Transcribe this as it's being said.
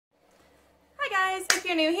guys, if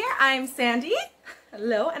you're new here, I'm Sandy.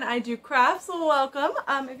 Hello, and I do crafts, so welcome.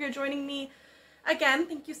 If you're joining me again,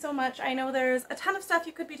 thank you so much. I know there's a ton of stuff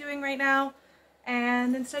you could be doing right now,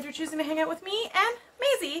 and instead you're choosing to hang out with me and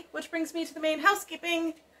Maisie, which brings me to the main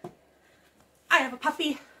housekeeping. I have a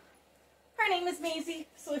puppy. Her name is Maisie,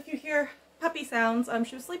 so if you hear puppy sounds,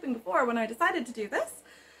 she was sleeping before when I decided to do this.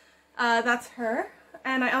 That's her.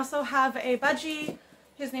 And I also have a budgie.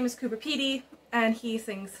 His name is Cooper Petey, and he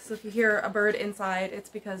sings. So if you hear a bird inside, it's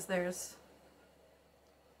because there's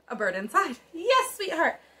a bird inside. Yes,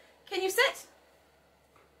 sweetheart. Can you sit?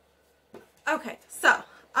 Okay, so,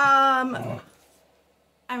 I'm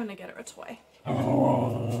gonna get her a toy.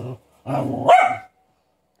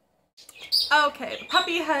 Okay, the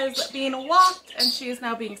puppy has been walked, and she is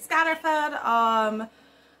now being scatter-fed.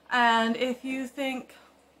 And if you think,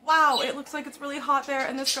 wow, it looks like it's really hot there,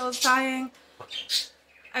 and this girl is dying,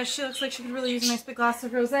 and she looks like she could really use a nice big glass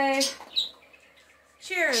of rosé.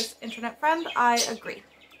 Cheers, internet friend, I agree.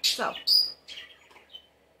 So,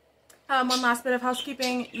 one last bit of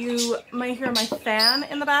housekeeping. You might hear my fan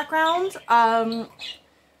in the background.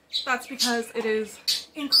 That's because it is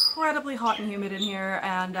incredibly hot and humid in here,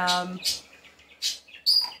 and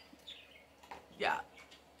yeah,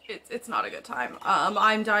 it's not a good time.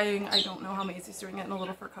 I'm dying. I don't know how Maisie's doing it in a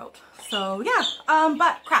little fur coat. So yeah,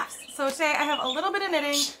 but crafts. So today I have a little bit of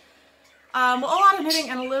knitting, well, a lot of knitting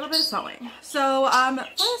and a little bit of sewing. So for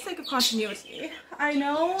the sake of continuity, I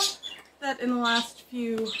know that in the last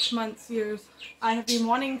few months, years, I have been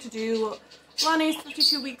wanting to do Lane's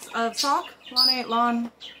 52 weeks of sock. Lane,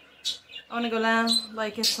 Lan, I want to go Lan,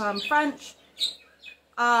 like it's French.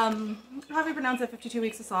 How do you pronounce it? 52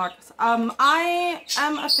 weeks of socks. I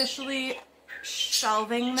am officially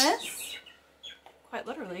shelving this, quite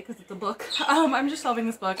literally, because it's a book. I'm just shelving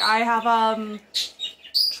this book. I have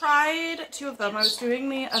tried two of them. I was doing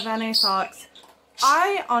the Avene socks.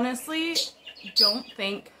 I honestly don't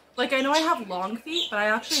think, like, I know I have long feet, but I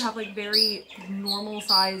actually have like very normal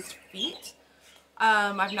sized feet.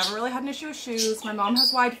 I've never really had an issue with shoes. My mom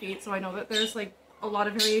has wide feet, so I know that there's like a lot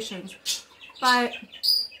of variations. But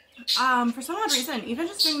for some odd reason, even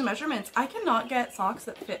just doing the measurements, I cannot get socks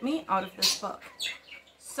that fit me out of this book.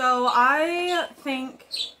 So I think,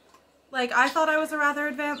 like, I thought I was a rather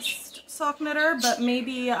advanced sock knitter, but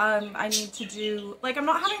maybe I need to do, like, I'm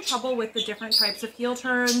not having trouble with the different types of heel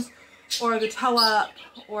turns or the toe up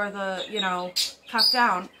or the, you know, cuff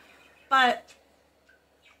down. But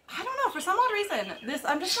I don't know, for some odd reason,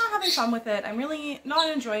 I'm just not having fun with it. I'm really not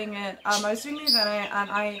enjoying it. I was doing the Avene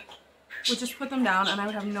and I would just put them down and I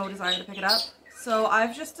would have no desire to pick it up. So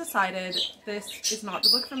I've just decided this is not the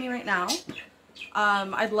book for me right now.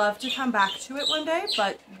 I'd love to come back to it one day,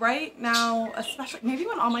 but right now, especially maybe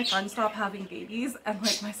when all my friends stop having babies and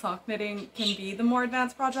like my sock knitting can be the more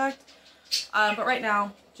advanced project. But right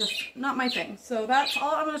now, just not my thing. So that's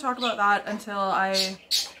all I'm going to talk about that until I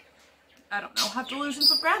don't know, have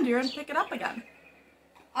delusions of grandeur and pick it up again.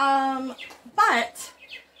 But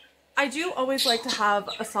I do always like to have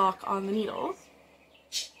a sock on the needles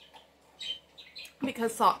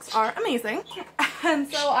because socks are amazing. And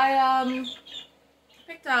so I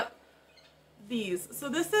picked up these. So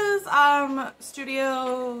this is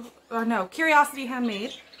Curiosity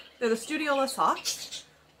Handmade. They're the Studiolo socks.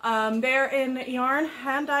 They're in yarn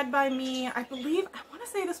hand dyed by me. I believe, I want to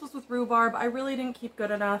say this was with Rhubarb. I really didn't keep good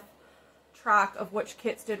enough track of which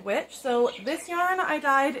kits did which. So this yarn I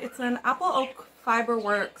dyed, it's an Apple Oak Fibre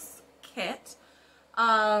Works kit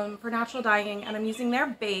for natural dyeing, and I'm using their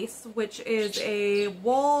base, which is a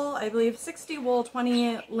wool, I believe 60 wool,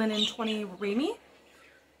 20 linen, 20 Remy.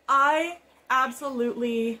 I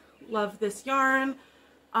absolutely love this yarn.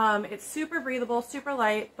 It's super breathable, super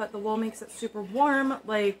light, but the wool makes it super warm.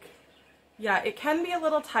 Like, yeah, it can be a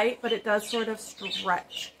little tight, but it does sort of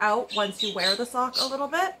stretch out once you wear the sock a little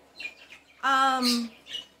bit. Yeah,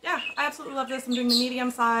 I absolutely love this. I'm doing the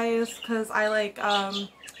medium size because I like,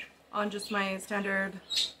 on just my standard,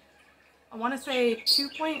 I want to say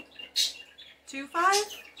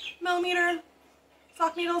 2.25 millimeter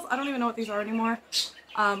sock needles. I don't even know what these are anymore.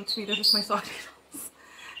 To me, they're just my sock needles.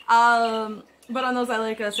 But on those, I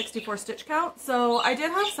like a 64 stitch count. So I did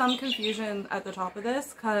have some confusion at the top of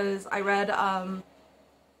this because I read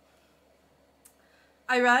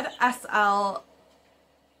SL2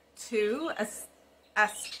 as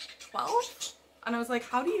S12, and I was like,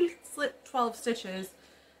 how do you slip 12 stitches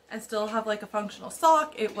and still have like a functional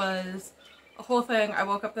sock? It was a whole thing. I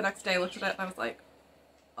woke up the next day, looked at it, and I was like,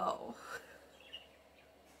 oh,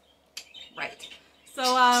 right. So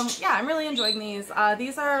yeah, I'm really enjoying these.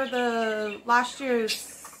 These are the last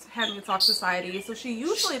year's Handmade Sock Society. So she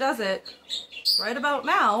usually does it right about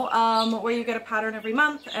now, where you get a pattern every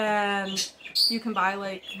month and you can buy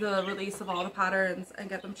like the release of all the patterns and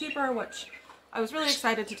get them cheaper, which I was really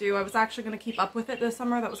excited to do. I was actually going to keep up with it this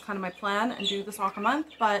summer. That was kind of my plan, and do the sock a month,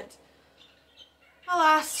 but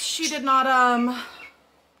alas, she did not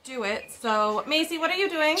do it. So Maisie, what are you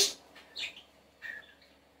doing?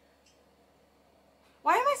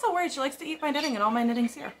 Why am I so worried? She likes to eat my knitting and all my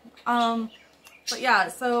knitting's here. But yeah,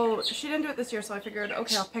 so she didn't do it this year, so I figured,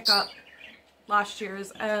 okay, I'll pick up last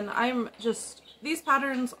year's, and I'm just, these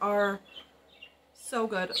patterns are so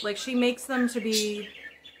good. Like, she makes them to be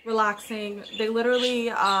relaxing. They literally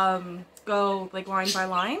go like line by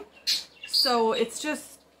line, so it's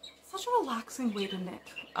just such a relaxing way to knit,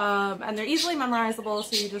 and they're easily memorizable,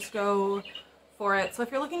 so you just go for it. So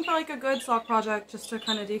if you're looking for like a good sock project just to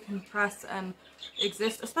kind of decompress and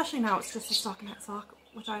exist, especially now it's just a stockinette sock,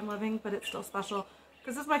 which I'm loving, but it's still special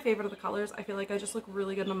because this is my favorite of the colors. I feel like I just look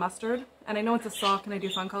really good in a mustard, and I know it's a sock and I do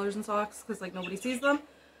fun colors in socks because like nobody sees them,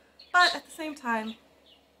 but at the same time,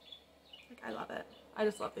 like, I love it. I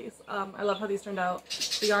just love these. I love how these turned out.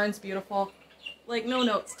 The yarn's beautiful. Like, no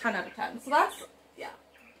notes, 10 out of 10. So that's, yeah,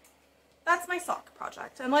 that's my sock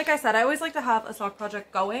project. And like I said, I always like to have a sock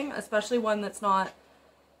project going, especially one that's not,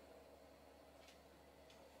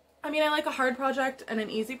 I mean, I like a hard project and an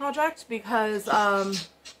easy project because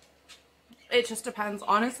it just depends,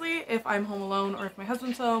 honestly, if I'm home alone or if my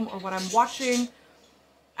husband's home or what I'm watching.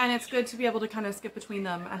 And it's good to be able to kind of skip between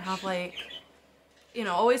them and have, like, you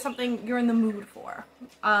know, always something you're in the mood for.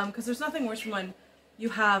 Because there's nothing worse than when you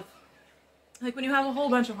have, like, when you have a whole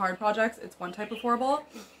bunch of hard projects, it's one type of horrible.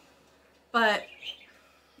 But,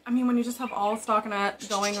 I mean, when you just have all stockinette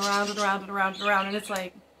going around and around and around and around, and it's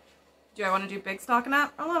like, do I want to do big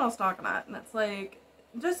stockinette or little stockinette? And it's like,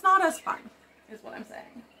 just not as fun, is what I'm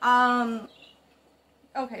saying.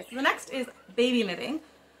 Okay, so the next is baby knitting,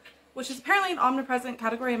 which is apparently an omnipresent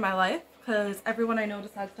category in my life, because everyone I know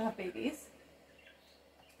decides to have babies.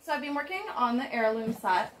 So I've been working on the Heirloom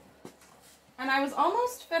set, and I was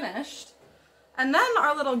almost finished, and then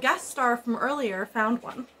our little guest star from earlier found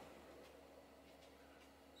one.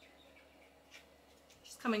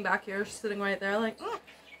 She's coming back here, she's sitting right there like,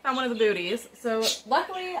 found one of the booties. So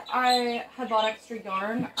luckily I had bought extra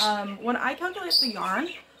yarn. When I calculate the yarn,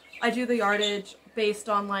 I do the yardage based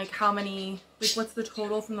on like how many, like what's the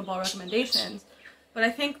total from the ball recommendations. But I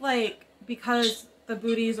think like because the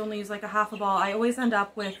booties only use like a half a ball, I always end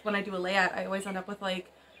up with, when I do a layout, I always end up with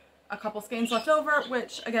like a couple skeins left over,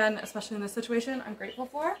 which again, especially in this situation, I'm grateful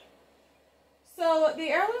for. So the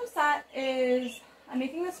Heirloom set is, I'm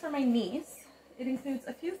making this for my niece. It includes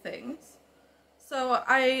a few things. So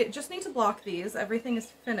I just need to block these. Everything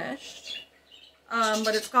is finished,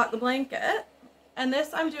 but it's got the blanket. And this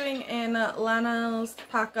I'm doing in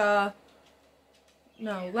Lansalpaca,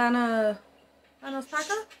 Lansalpaca?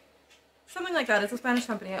 Something like that. It's a Spanish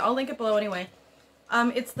company. I'll link it below anyway.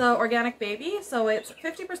 It's the Organic Baby, so it's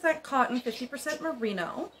 50% cotton, 50%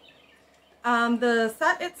 merino. The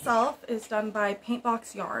set itself is done by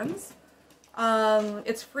Paintbox Yarns.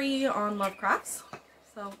 It's free on Lovecrafts,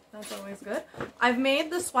 so that's always good. I've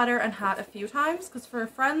made the sweater and hat a few times, because for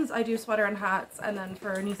friends I do sweater and hats, and then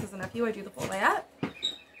for nieces and nephew I do the full layout.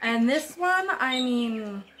 And this one, I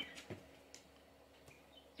mean,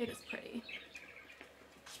 it is pretty.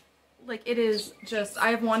 Like, it is just, I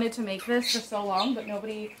have wanted to make this for so long, but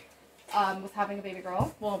nobody was having a baby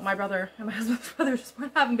girl. Well, my brother and my husband's brother just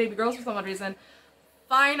weren't having baby girls for some odd reason.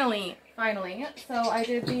 Finally. So I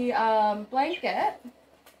did the blanket.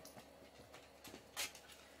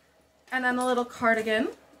 And then the little cardigan.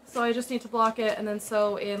 So I just need to block it and then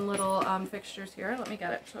sew in little fixtures here. Let me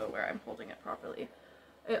get it to where I'm holding it properly.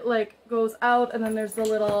 It like goes out, and then there's the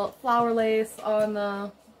little flower lace on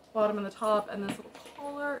the bottom and the top, and this little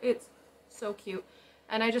collar. It's so cute.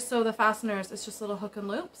 And I just sew the fasteners. It's just little hook and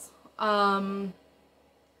loops onto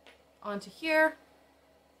here,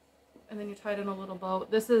 and then you tie it in a little bow.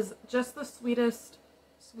 This is just the sweetest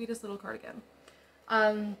little cardigan.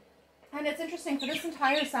 And it's interesting, for this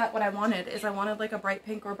entire set what I wanted is I wanted like a bright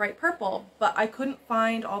pink or bright purple, but I couldn't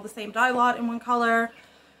find all the same dye lot in one color.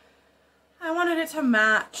 I wanted it to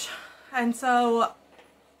match, and so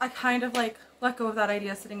I kind of like let go of that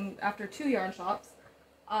idea sitting after 2 yarn shops,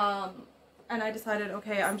 and I decided,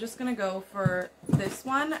 okay, I'm just gonna go for this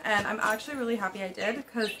one, and I'm actually really happy I did,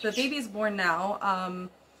 because the baby's born now.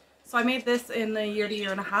 So I made this in a year to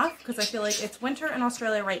year and a half, because I feel like it's winter in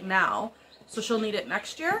Australia right now, so she'll need it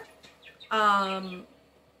next year. And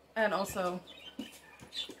also,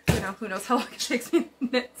 you know, who knows how long it takes me to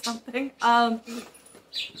knit something.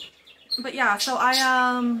 But yeah, so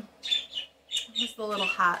I Just the little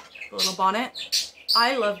hat, the little bonnet.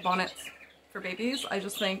 I love bonnets for babies. I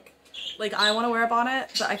just think, like, I want to wear a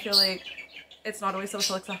bonnet, but I feel like it's not always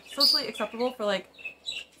socially acceptable for, like,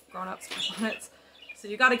 grown-ups to wear bonnets. So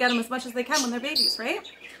you gotta get them as much as they can when they're babies, right?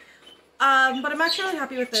 But I'm actually really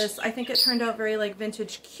happy with this. I think it turned out very, like,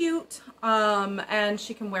 vintage cute, and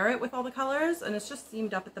she can wear it with all the colors, and it's just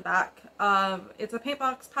seamed up at the back. It's a paint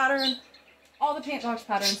box pattern. All the paint box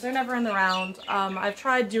patterns, they're never in the round. I've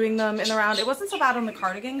tried doing them in the round. It wasn't so bad on the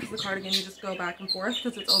cardigan, because the cardigan you just go back and forth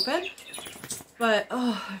because it's open. But,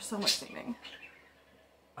 oh, there's so much seaming.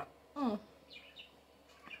 Oh.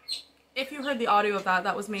 If you heard the audio of that,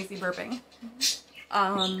 that was Maisie burping.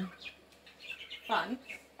 Fun.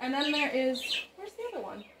 And then there is, where's the other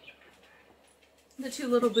one? The two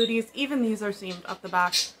little booties. Even these are seamed up the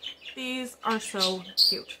back. These are so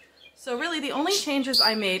cute. So really the only changes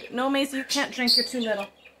I made, no Maisie, you can't drink, you're too little.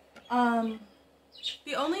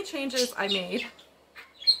 The only changes I made,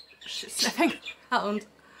 she's sniffing around,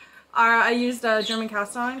 are I used a German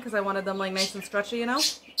cast on because I wanted them like nice and stretchy, you know.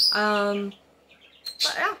 But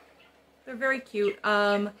yeah, they're very cute.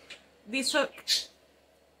 These took,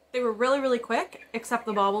 they were really quick, except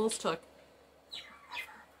the baubles took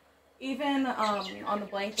forever. Even on the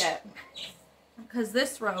blanket, because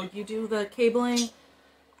this row you do the cabling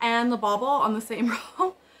and the bauble on the same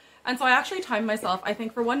row. And so I actually timed myself. I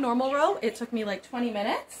think for one normal row, it took me like 20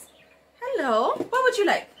 minutes. Hello, what would you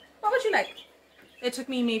like? What would you like? It took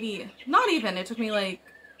me maybe, not even, it took me like,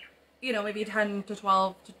 you know, maybe 10 to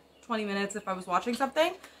 12 to 20 minutes if I was watching something.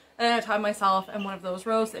 And then I timed myself, and one of those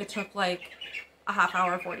rows, it took like a half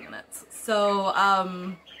hour, 40 minutes. So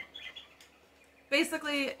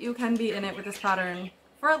basically you can be in it with this pattern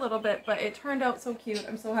for a little bit, but it turned out so cute.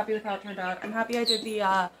 I'm so happy with how it turned out. I'm happy I did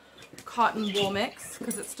the cotton wool mix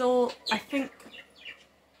because it's still, I think,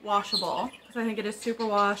 washable, because I think it is super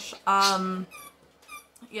wash.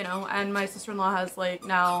 You know, and my sister-in-law has like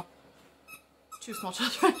now 2 small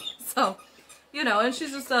children, so, you know, and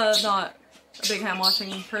she's just not a big hand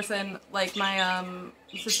washing person like my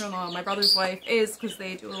sister-in-law, my brother's wife, is, because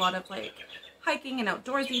they do a lot of like hiking and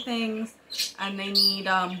outdoorsy things, and they need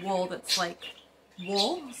wool that's like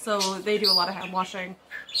wool, so they do a lot of hand washing.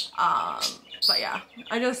 But yeah,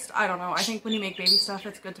 I don't know, I think when you make baby stuff,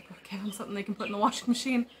 it's good to give them something they can put in the washing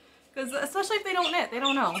machine, because especially if they don't knit, they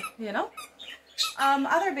don't know, you know.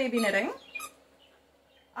 Other baby knitting,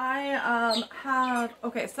 I have,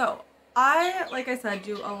 okay, so I, like I said,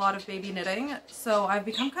 do a lot of baby knitting, so I've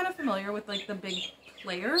become kind of familiar with like the big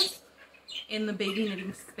players in the baby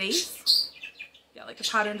knitting space. Yeah, like the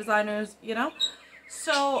pattern designers, you know.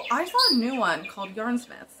 So I saw a new one called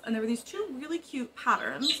YarnSmith, and there were these 2 really cute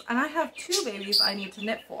patterns, and I have 2 babies I need to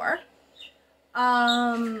knit for.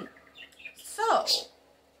 So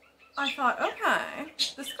I thought, okay,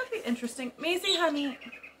 this could be interesting. Maisie, honey,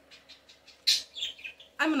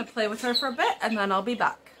 I'm gonna play with her for a bit, and then I'll be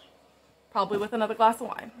back, probably with another glass of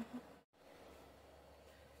wine.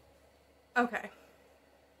 Okay,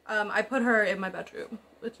 I put her in my bedroom,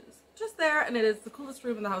 which is just there, and it is the coolest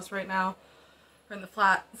room in the house right now. In the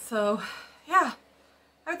flat. So yeah,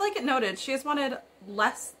 I would like it noted, she has wanted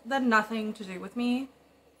less than nothing to do with me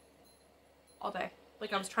all day.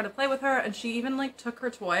 Like, I was trying to play with her, and she even like took her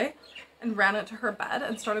toy and ran it to her bed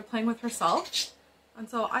and started playing with herself. And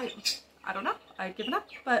so I don't know, I'd given up.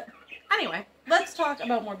 But anyway, let's talk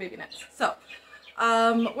about more baby knits. So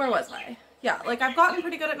where was I? Yeah, like, I've gotten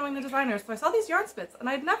pretty good at knowing the designers, so I saw these YarnSmiths and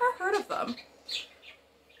I'd never heard of them.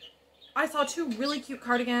 I saw 2 really cute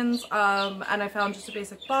cardigans, and I found just a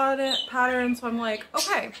basic bonnet pattern, so I'm like,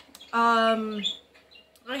 okay, I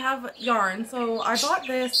have yarn. So I bought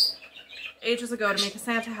this ages ago to make a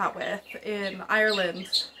Santa hat with in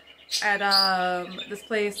Ireland at this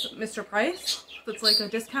place, Mr. Price, that's like a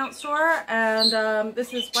discount store, and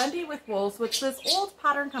this is Wendy with wool, so it's this old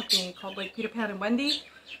pattern company called like Peter Pan and Wendy.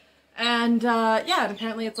 And yeah, and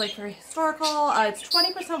apparently it's like very historical. It's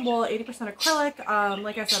 20% wool, 80% acrylic.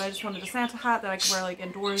 Like I said, I just wanted a Santa hat that I could wear like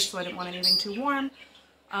indoors, so I didn't want anything too warm.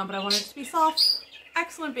 But I wanted it to be soft.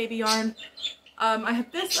 Excellent baby yarn. I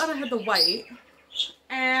had this and I had the white.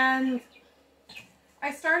 And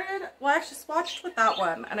I started, well, I actually swatched with that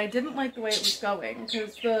one, and I didn't like the way it was going,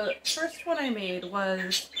 because the first one I made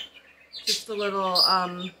was just a little,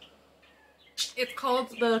 it's called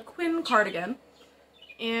the Quinn cardigan.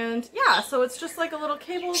 And yeah, so it's just like a little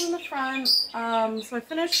cables in the front. So I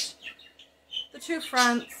finished the 2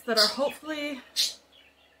 fronts that are hopefully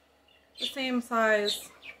the same size,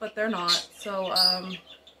 but they're not. So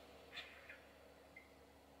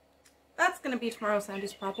that's gonna be tomorrow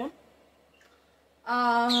Sandy's problem.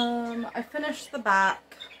 I finished the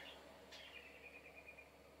back,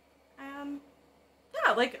 and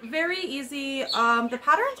yeah, like very easy. The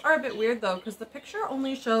patterns are a bit weird though, because the picture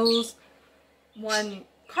only shows one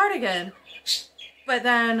cardigan, but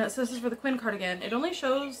then, so this is for the Quinn cardigan, it only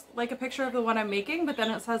shows like a picture of the one I'm making, but then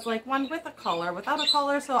it says like one with a collar, without a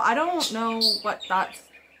collar, so I don't know what that's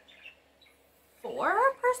for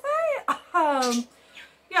per se.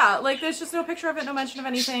 Yeah, like there's just no picture of it, no mention of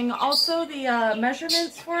anything. Also, the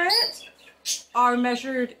measurements for it are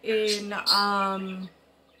measured in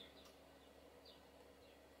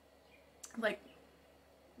like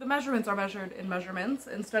the measurements are measured in measurements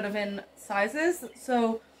instead of in sizes.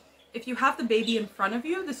 So if you have the baby in front of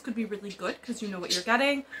you, this could be really good because you know what you're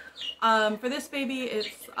getting. For this baby,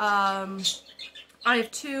 it's I have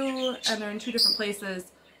two and they're in two different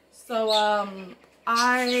places. So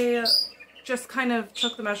I just kind of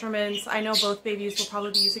took the measurements. I know both babies will probably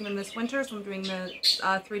be using them this winter, so I'm doing the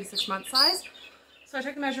 3 to 6 month size. So I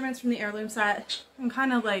took the measurements from the Heirloom set and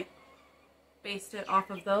kind of like based it off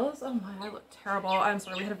of those. Oh my, I look terrible. I'm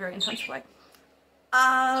sorry, we had a very intense play.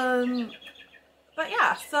 But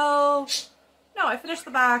yeah, so no, I finished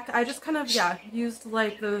the back. I just kind of, yeah, used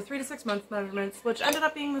like the 3 to 6 month measurements, which ended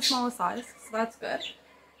up being the smallest size, so that's good.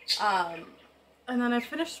 And then I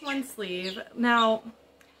finished one sleeve. Now,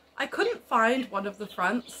 I couldn't find one of the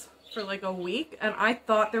fronts for like a week, and I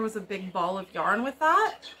thought there was a big ball of yarn with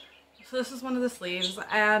that. So this is one of the sleeves,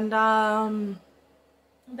 and then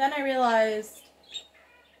I realized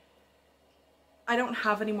I don't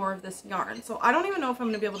have any more of this yarn. So I don't even know if I'm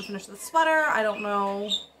going to be able to finish the sweater. I don't know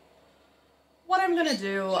what I'm going to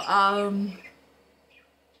do.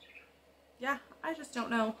 Yeah, I just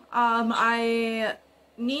don't know. I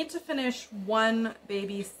need to finish one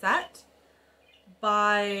baby set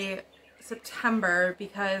by September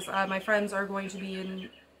because my friends are going to be in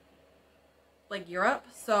like Europe,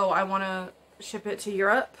 so I want to ship it to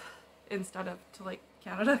Europe instead of to like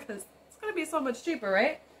Canada because it's going to be so much cheaper,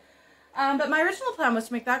 right? But my original plan was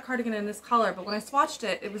to make that cardigan in this color, but when I swatched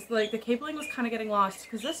it, it was like the cabling was kind of getting lost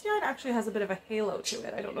because this yarn actually has a bit of a halo to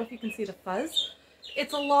it. I don't know if you can see the fuzz.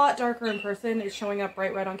 It's a lot darker in person. It's showing up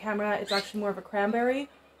bright red on camera. It's actually more of a cranberry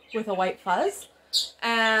with a white fuzz.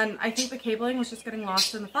 And I think the cabling was just getting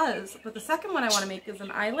lost in the fuzz. But the second one I want to make is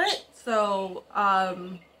an eyelet. So,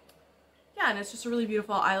 yeah, and it's just a really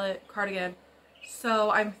beautiful eyelet cardigan.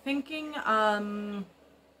 So I'm thinking, well,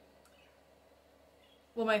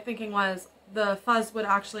 my thinking was the fuzz would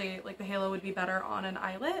actually, like the halo would be better on an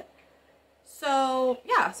eyelet. So,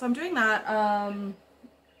 yeah, so I'm doing that.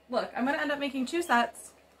 Look, I'm going to end up making 2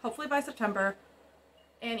 sets, hopefully by September,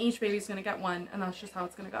 and each baby's going to get one, and that's just how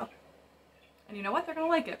it's going to go. And you know what? They're going to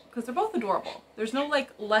like it, because they're both adorable. There's no, like,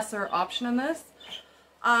 lesser option in this.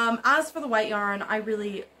 As for the white yarn, I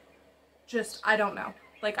really just, I don't know.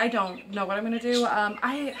 Like, I don't know what I'm going to do.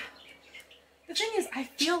 The thing is, I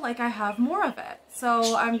feel like I have more of it.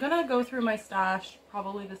 So I'm going to go through my stash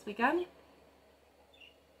probably this weekend.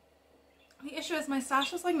 The issue is my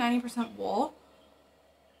stash is like 90% wool.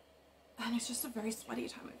 And it's just a very sweaty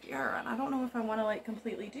time of year. And I don't know if I want to like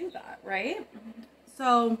completely do that, right?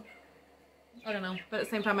 So, I don't know. But at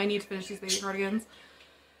the same time, I need to finish these baby cardigans.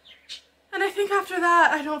 And I think after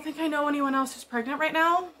that, I don't think I know anyone else who's pregnant right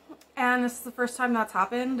now. And this is the first time that's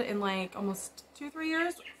happened in like almost 2-3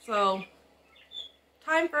 years. So,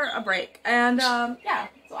 time for a break. And yeah,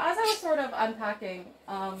 so as I was sort of unpacking,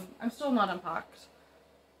 I'm still not unpacked.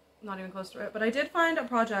 Not even close to it. But I did find a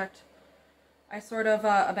project I sort of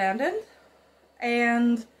abandoned.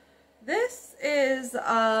 And this is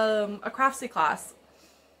a Craftsy class.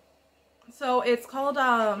 So it's called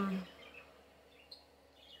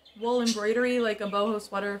wool embroidery, like a boho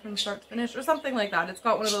sweater from start to finish or something like that. It's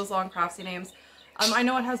got one of those long Craftsy names. I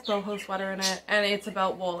know it has boho sweater in it, and it's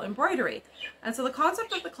about wool embroidery. And so the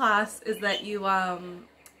concept of the class is that you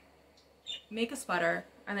make a sweater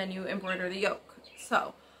and then you embroider the yoke.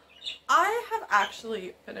 So I have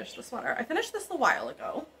actually finished the sweater. I finished this a while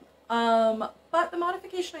ago, but the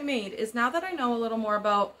modification I made is now that I know a little more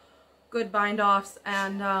about good bind-offs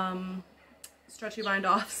and stretchy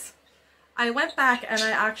bind-offs, I went back and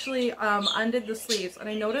I actually undid the sleeves, and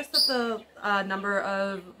I noticed that the number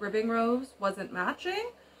of ribbing rows wasn't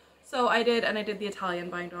matching. So I did the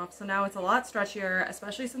Italian bind-off. So now it's a lot stretchier,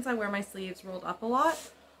 especially since I wear my sleeves rolled up a lot.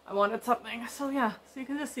 I wanted something. So yeah, so you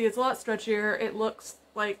can just see it's a lot stretchier. It looks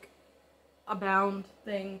like a bound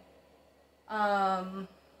thing. And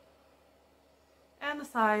the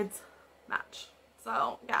sides match.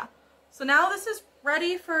 So yeah. So now this is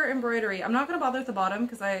ready for embroidery. I'm not going to bother with the bottom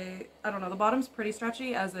because I don't know, the bottom's pretty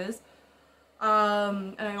stretchy as is.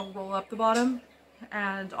 And I'll roll up the bottom.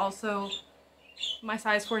 And also my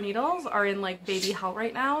size 4 needles are in like baby hell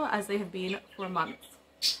right now, as they have been for months.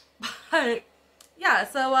 But yeah,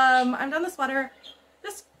 so I'm done the sweater.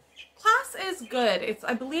 This class is good. It's,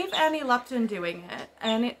 I believe, Annie Lupton doing it,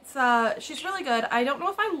 and it's she's really good. I don't know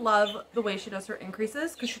if I love the way she does her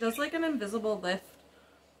increases, because she does like an invisible lift.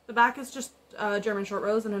 The back is just German short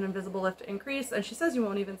rows and an invisible lift increase, and she says you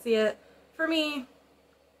won't even see it. For me,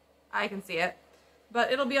 I can see it,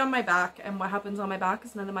 but it'll be on my back, and what happens on my back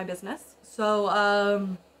is none of my business.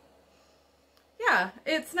 So yeah,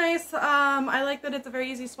 it's nice. I like that it's a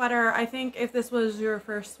very easy sweater. I think if this was your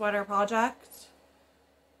first sweater project,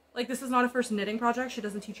 like, this is not a first knitting project, she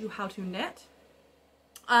doesn't teach you how to knit,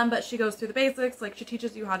 but she goes through the basics. Like, she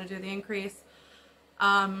teaches you how to do the increase.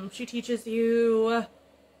 She teaches you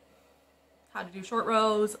how to do short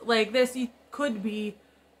rows. Like, this could be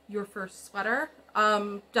your first sweater.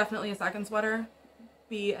 Definitely a second sweater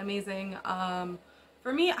be amazing.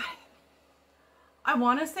 For me, I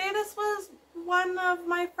want to say this was one of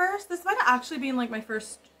my first. This might have actually been like my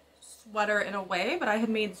first sweater in a way, but I had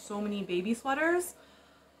made so many baby sweaters.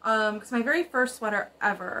 Because my very first sweater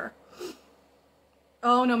ever,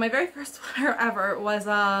 oh no, my very first sweater ever was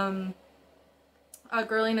a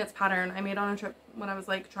girly knits pattern I made on a trip when I was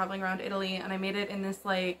like traveling around Italy, and I made it in this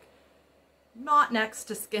like not next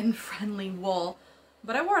to skin friendly wool,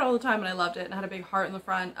 but I wore it all the time and I loved it, and it had a big heart in the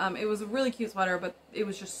front. It was a really cute sweater, but it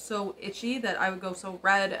was just so itchy that I would go so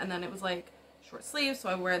red, and then it was like short sleeves, so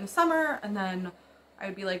I would wear it in the summer, and then I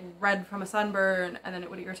would be like red from a sunburn, and then it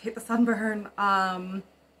would irritate the sunburn.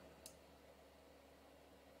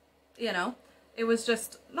 You know, it was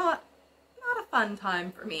just not a fun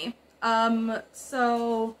time for me.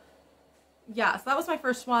 So yeah, so that was my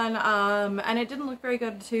first one, and it didn't look very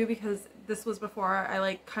good too, because this was before I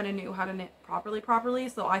like kind of knew how to knit properly,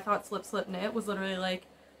 so I thought slip slip knit was literally like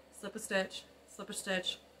slip a stitch,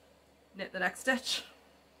 knit the next stitch,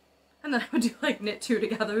 and then I would do like knit two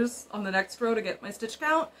togethers on the next row to get my stitch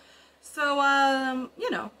count. So you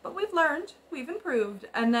know, but we've learned, we've improved.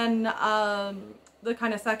 And then the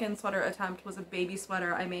kind of second sweater attempt was a baby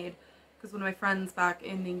sweater I made because one of my friends back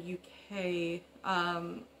in the UK,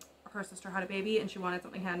 her sister had a baby and she wanted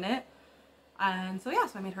something hand knit, and so yeah,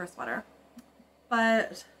 so I made her a sweater.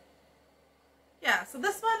 But yeah, so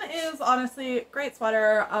this one is honestly a great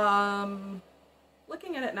sweater.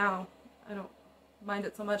 Looking at it now, I don't mind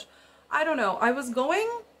it so much. I don't know, I was going,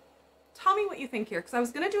 tell me what you think here, because I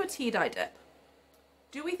was going to do a tea dye dip.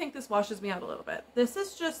 Do we think this washes me out a little bit? This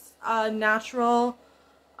is just natural.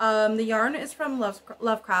 The yarn is from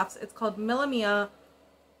Love Crafts. It's called MillaMia.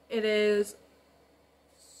 It is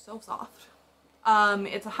so soft.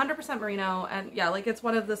 It's 100% merino, and yeah, like, it's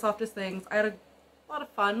one of the softest things. I had a lot of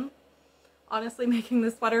fun, honestly, making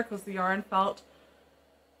this sweater because the yarn felt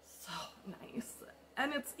so nice.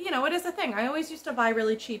 And it's, you know, it is a thing. I always used to buy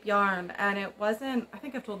really cheap yarn, and it wasn't, I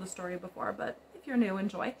think I've told this story before, but if you're new,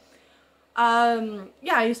 enjoy.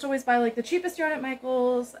 Yeah, I used to always buy like the cheapest yarn at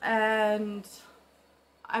Michael's, and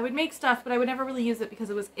I would make stuff, but I would never really use it because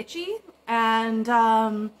it was itchy. And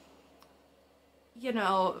you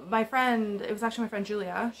know, my friend, it was actually my friend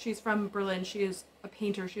Julia, she's from Berlin, she is a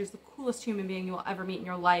painter, she is the coolest human being you will ever meet in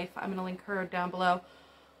your life. I'm gonna link her down below.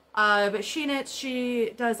 But she knits,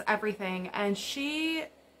 she does everything, and she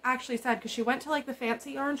actually said, because she went to like the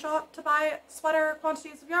fancy yarn shop to buy sweater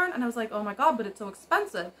quantities of yarn, and I was like, oh my god, but it's so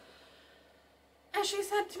expensive. And she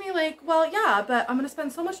said to me, like, well, yeah, but I'm going to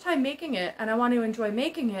spend so much time making it, and I want to enjoy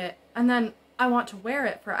making it, and then I want to wear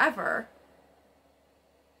it forever.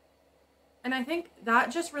 And I think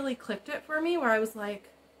that just really clicked it for me, where I was like,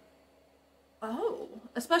 oh,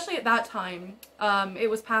 especially at that time. It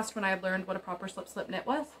was past when I had learned what a proper slip knit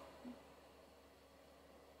was.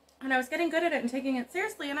 And I was getting good at it and taking it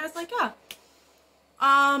seriously, and I was like, yeah.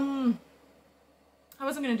 I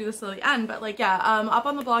wasn't going to do this till the end, but like, yeah, up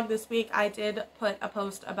on the blog this week, I did put a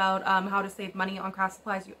post about how to save money on craft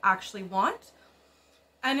supplies you actually want.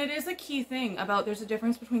 And it is a key thing about, there's a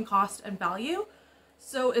difference between cost and value.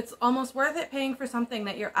 So it's almost worth it paying for something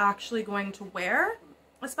that you're actually going to wear.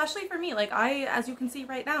 Especially for me, like, as you can see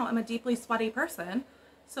right now, I'm a deeply sweaty person.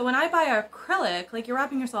 So when I buy acrylic, like, you're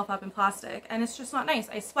wrapping yourself up in plastic, and it's just not nice.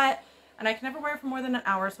 I sweat, and I can never wear it for more than an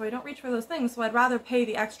hour, so I don't reach for those things. So I'd rather pay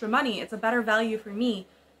the extra money. It's a better value for me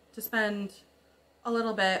to spend a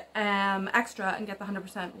little bit extra and get the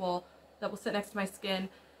 100% wool that will sit next to my skin.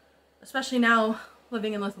 Especially now,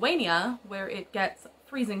 living in Lithuania, where it gets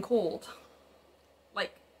freezing cold.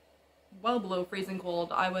 Like, well below freezing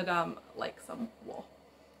cold. I would like some wool.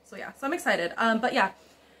 So yeah, so I'm excited. But yeah,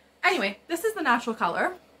 anyway, this is the natural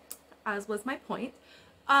color, as was my point.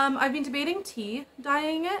 I've been debating tea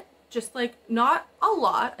dyeing it, just like not a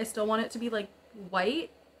lot. I still want it to be like white,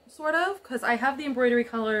 sort of, because I have the embroidery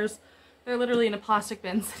colors They're literally in a plastic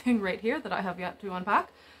bin sitting right here that I have yet to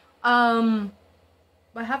unpack. But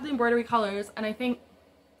I have the embroidery colors, and I think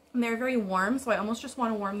they're very warm, so I almost just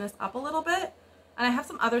want to warm this up a little bit. And I have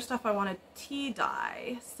some other stuff I want to tea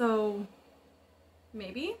dye, so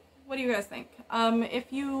maybe? What do you guys think?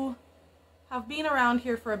 If you have been around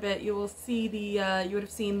here for a bit, you will see the, you would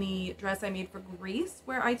have seen the dress I made for Greece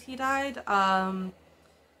where I tea dyed,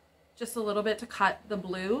 just a little bit to cut the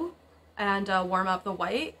blue and warm up the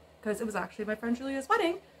white, because it was actually my friend Julia's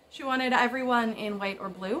wedding. She wanted everyone in white or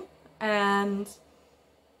blue, and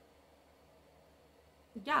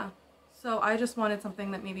yeah, so I just wanted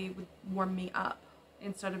something that maybe would warm me up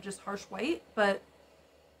instead of just harsh white, but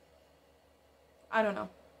I don't know.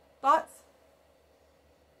 Thoughts?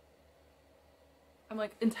 I'm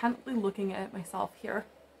like intently looking at myself here.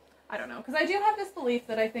 I don't know, because I do have this belief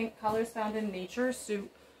that I think colors found in nature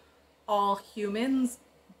suit all humans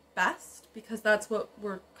best, because that's what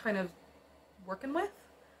we're kind of working with.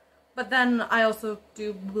 But then I also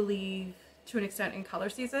do believe to an extent in color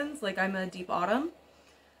seasons, like I'm a deep autumn.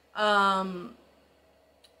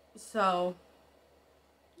 So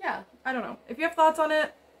yeah, I don't know. If you have thoughts on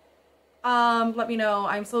it, let me know.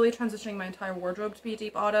 I'm slowly transitioning my entire wardrobe to be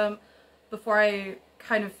deep autumn before I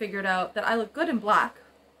kind of figured out that I look good in black.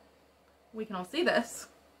 We can all see this,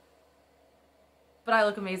 but I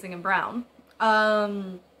look amazing in brown.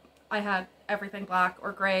 I had everything black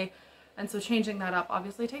or gray, and so changing that up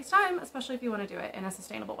obviously takes time, especially if you want to do it in a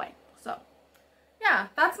sustainable way. So yeah,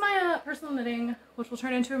 that's my personal knitting, which will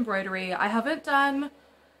turn into embroidery. I haven't done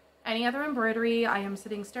any other embroidery. I am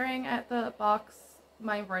sitting staring at the box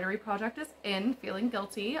my embroidery project is in, feeling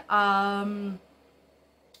guilty.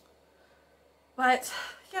 But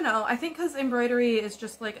you know, I think because embroidery is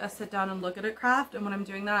just like a sit down and look at it craft, and when I'm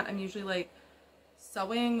doing that, I'm usually like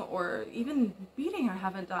sewing or even beading I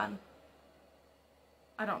haven't done.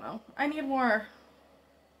 I don't know. I need more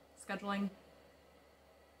scheduling.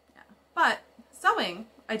 Yeah. But sewing,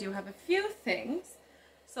 I do have a few things.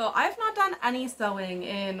 So I've not done any sewing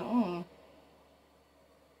in,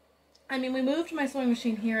 I mean, we moved my sewing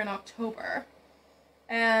machine here in October,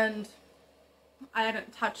 and I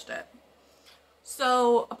hadn't touched it.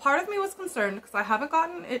 So a part of me was concerned because I haven't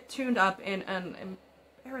gotten it tuned up in an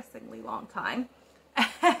embarrassingly long time.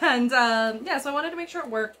 And yeah, so I wanted to make sure it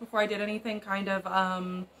worked before I did anything kind of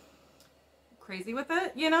crazy with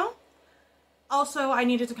it, you know? Also, I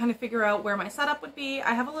needed to kind of figure out where my setup would be.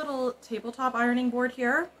 I have a little tabletop ironing board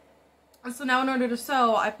here. And so now in order to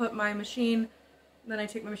sew, I put my machine, then I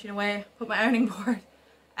take my machine away, put my ironing board.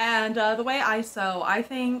 And the way I sew, I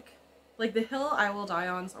think, like the hill I will die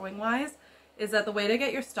on sewing wise, is that the way to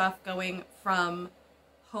get your stuff going from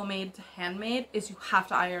homemade to handmade is you have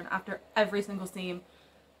to iron after every single seam.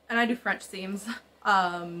 And I do French seams.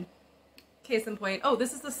 Case in point, oh,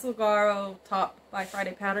 this is the Saguaro top by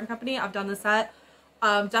Friday Pattern Company. I've done the set.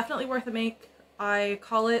 Definitely worth a make. I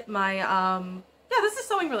call it my, yeah, this is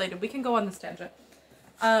sewing related. We can go on this tangent.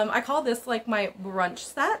 I call this like my brunch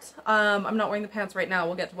set. I'm not wearing the pants right now.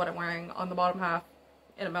 We'll get to what I'm wearing on the bottom half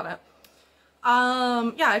in a minute.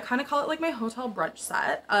 Yeah, I kind of call it like my hotel brunch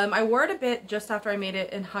set. I wore it a bit just after I made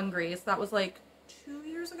it in Hungary, so that was like 2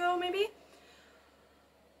 years ago maybe.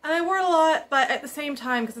 And I wore it a lot, but at the same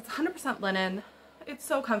time, because it's 100% linen, it's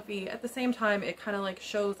so comfy. At the same time, it kind of like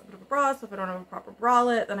shows a bit of a bra, so if I don't have a proper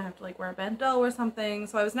bralette, then I have to like wear a bandeau or something.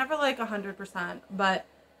 So I was never like 100%, but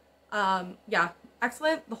yeah,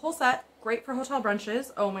 excellent. The whole set, great for hotel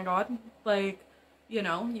brunches. Oh my god, like, you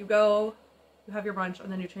know, you go, you have your brunch,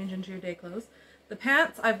 and then you change into your day clothes. The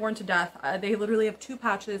pants I've worn to death. They literally have 2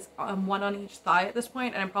 patches, one on each thigh at this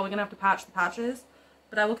point, and I'm probably gonna have to patch the patches,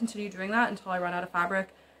 but I will continue doing that until I run out of fabric.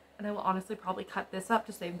 And I will honestly probably cut this up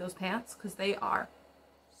to save those pants because they are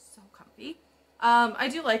so comfy. I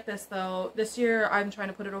do like this though. This year I'm trying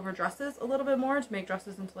to put it over dresses a little bit more to make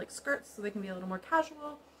dresses into like skirts so they can be a little more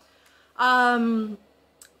casual.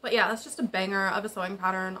 But yeah, that's just a banger of a sewing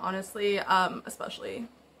pattern, honestly, especially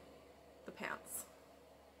the pants.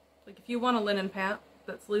 Like if you want a linen pant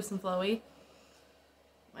that's loose and flowy,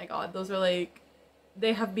 my god, those are like,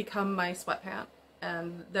 they have become my sweatpant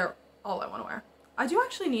and they're all I want to wear. I do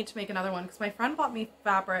actually need to make another one because my friend bought me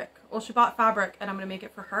fabric. Well, she bought fabric and I'm going to make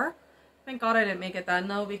it for her. Thank god I didn't make it then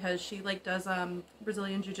though, because she like does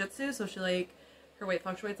Brazilian jiu-jitsu, so she like, her weight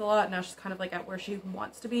fluctuates a lot. Now she's kind of like at where she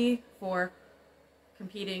wants to be for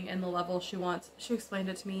competing in the level she wants. She explained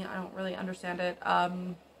it to me. I don't really understand it.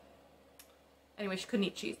 Anyway, she couldn't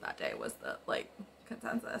eat cheese that day was the like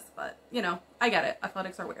consensus, but you know, I get it.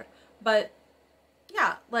 Athletics are weird. But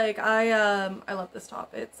yeah, like I love this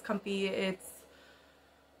top. It's comfy, it's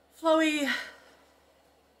flowy.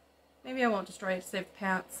 Maybe I won't destroy it to save the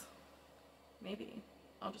pants. maybe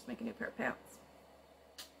I'll just make a new pair of pants.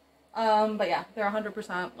 But yeah, they're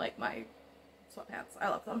 100% like my sweatpants. I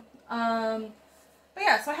love them. But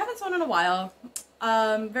yeah, so I haven't sewn in a while.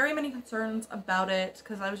 Very many concerns about it,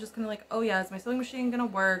 because I was just kind of like, oh yeah, is my sewing machine gonna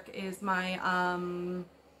work? Is my,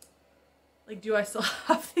 like, do I still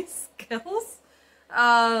have these skills?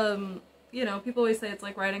 You know, people always say it's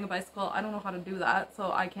like riding a bicycle. I don't know how to do that,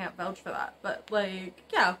 so I can't vouch for that. But like,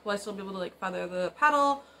 yeah, will I still be able to like feather the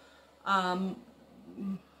paddle?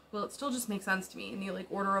 Well, it still just makes sense to me in the like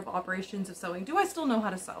order of operations of sewing. Do I still know how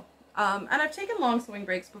to sew? And I've taken long sewing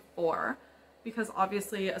breaks before, because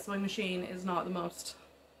obviously a sewing machine is not the most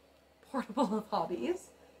portable of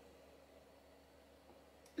hobbies.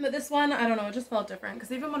 But this one, I don't know, it just felt different,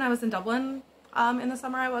 because even when I was in Dublin in the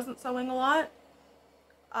summer, I wasn't sewing a lot.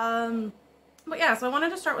 But yeah, so I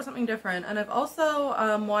wanted to start with something different, and I've also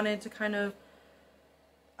wanted to kind of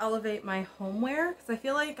elevate my homeware, because I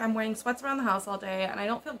feel like I'm wearing sweats around the house all day, and I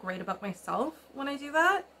don't feel great about myself when I do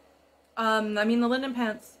that. I mean, the linen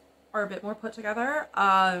pants are a bit more put together,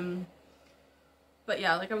 but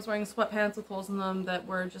yeah, like I was wearing sweatpants with holes in them that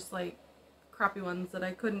were just like crappy ones that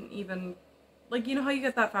I couldn't even, like, you know how you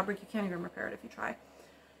get that fabric, you can't even repair it if you try.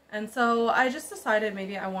 And so I just decided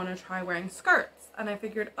maybe I want to try wearing skirts, and I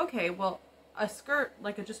figured, okay, well, a skirt,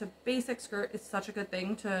 like just a basic skirt, is such a good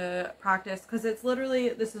thing to practice, because it's literally,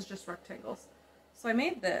 this is just rectangles. So I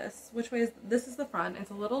made this, which way is, this is the front.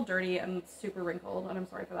 It's a little dirty and super wrinkled, and I'm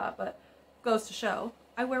sorry for that, but goes to show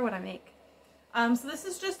I wear what I make. So this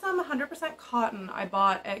is just 100% cotton I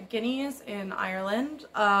bought at Guiney's in Ireland,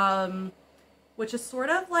 which is sort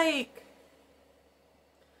of like,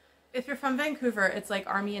 if you're from Vancouver, it's like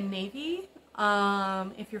Army and Navy.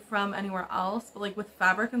 If you're from anywhere else, but like with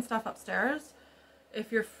fabric and stuff upstairs.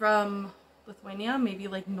 If you're from Lithuania, maybe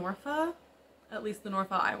like Norfa, at least the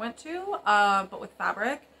Norfa I went to, but with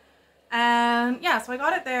fabric. And yeah, so I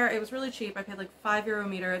got it there. It was really cheap. I paid like €5 a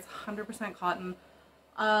meter. It's 100% cotton.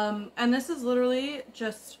 And this is literally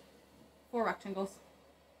just 4 rectangles.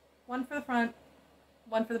 1 for the front,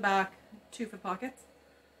 1 for the back, 2 for the pockets.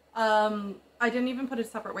 I didn't even put a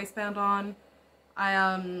separate waistband on.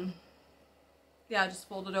 Yeah, just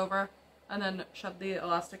fold it over and then shove the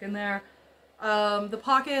elastic in there. The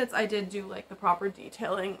pockets, I did do like the proper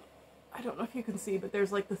detailing. I don't know if you can see, but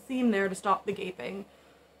there's like the seam there to stop the gaping.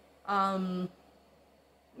 You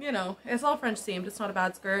know, it's all French seamed. It's not a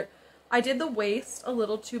bad skirt. I did the waist a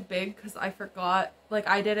little too big because I forgot, like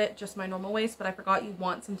I did it just my normal waist, but I forgot you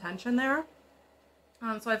want some tension there.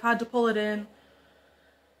 So I've had to pull it in.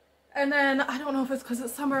 And then I don't know if it's because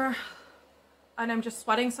it's summer and I'm just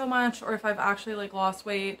sweating so much, or if I've actually like lost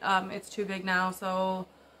weight. It's too big now, so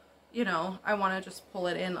you know, I want to just pull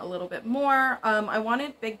it in a little bit more. I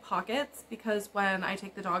wanted big pockets because when I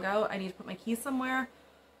take the dog out, I need to put my keys somewhere.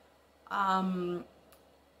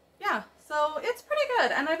 Yeah, so it's pretty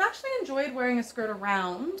good, and I've actually enjoyed wearing a skirt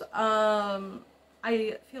around.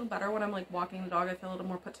 I feel better when I'm like walking the dog. I feel a little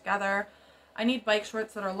more put together. I need bike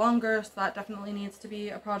shorts that are longer, so that definitely needs to be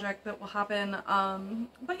a project that will happen.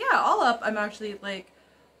 But yeah, all up, I'm actually like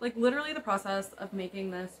literally the process of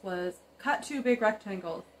making this was cut 2 big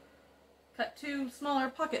rectangles, cut 2 smaller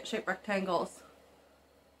pocket-shaped rectangles.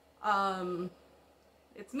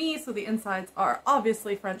 It's me, so the insides are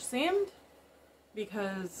obviously French seamed,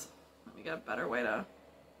 because let me get a better way to...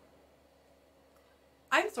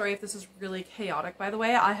 I'm sorry if this is really chaotic, by the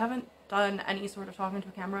way. I haven't done any sort of talking to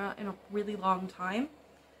a camera in a really long time.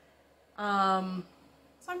 So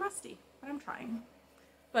I'm rusty, but I'm trying.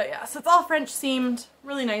 But yeah, so it's all French seamed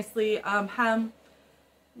really nicely. Hem,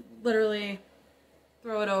 literally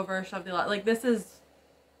throw it over, shove the, like this is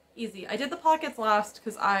easy. I did the pockets last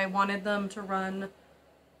because I wanted them to run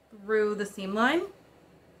through the seam line.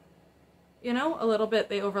 You know, a little bit,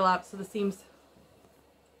 they overlap, so the seams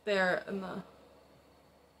there and the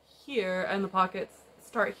here and the pockets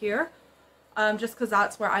start here. Just because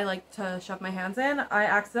that's where I like to shove my hands in. I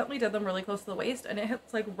accidentally did them really close to the waist, and it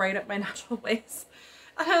hits like right at my natural waist.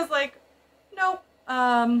 And I was like, nope.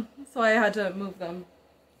 So I had to move them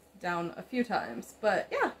down a few times. But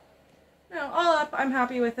yeah, no, all up, I'm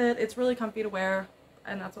happy with it. It's really comfy to wear,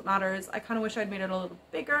 and that's what matters. I kind of wish I'd made it a little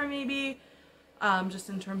bigger, maybe. Just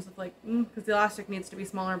in terms of like, because the elastic needs to be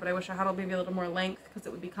smaller, but I wish I had maybe a little more length because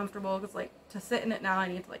it would be comfortable, because like to sit in it now I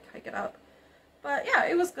need to like hike it up. But yeah,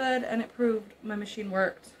 it was good, and it proved my machine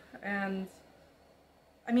worked, and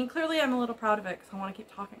I mean, clearly I'm a little proud of it because I want to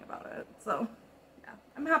keep talking about it. So yeah,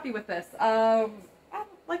 I'm happy with this.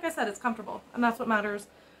 Like I said, it's comfortable, and that's what matters.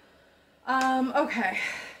 Okay,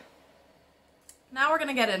 now we're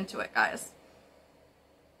gonna get into it, guys.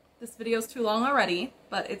 This video's too long already,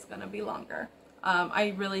 but it's gonna be longer.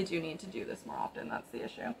 I really do need to do this more often. That's the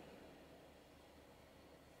issue.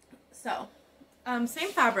 So, same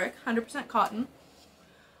fabric, 100% cotton.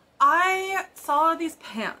 I saw these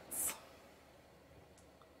pants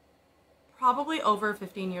probably over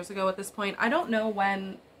 15 years ago at this point. I don't know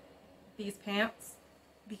when these pants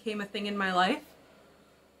became a thing in my life.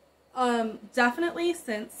 Definitely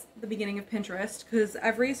since the beginning of Pinterest, because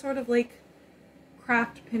every sort of like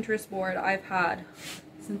craft Pinterest board I've had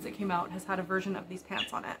since it came out has had a version of these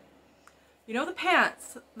pants on it. You know the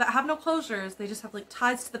pants that have no closures, they just have like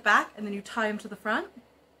ties to the back and then you tie them to the front?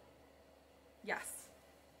 Yes.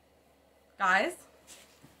 Guys,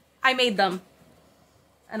 I made them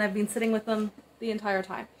and I've been sitting with them the entire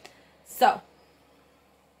time. So,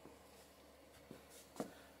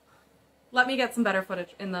 let me get some better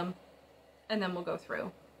footage in them and then we'll go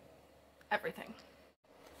through everything.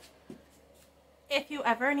 If you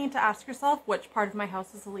ever need to ask yourself which part of my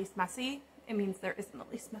house is the least messy, it means there isn't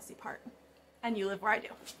the least messy part. And you live where I do.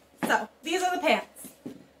 So, these are the pants.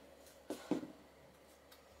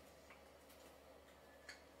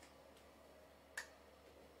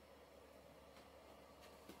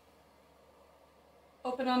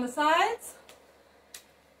 Open on the sides.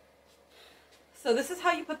 So this is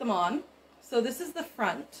how you put them on. So this is the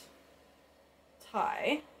front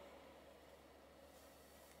tie.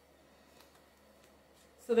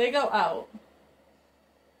 So they go out.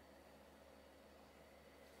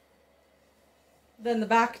 Then the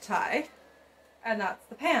back tie, and that's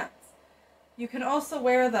the pants. You can also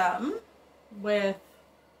wear them with,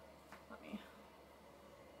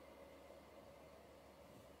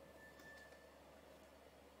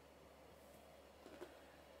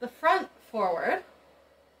 the front forward,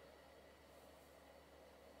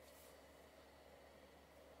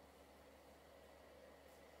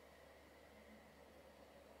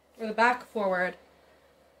 or the back forward,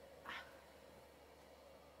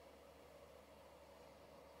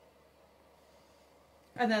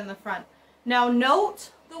 and then the front. Now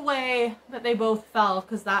note the way that they both fell,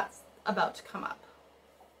 because that's about to come up.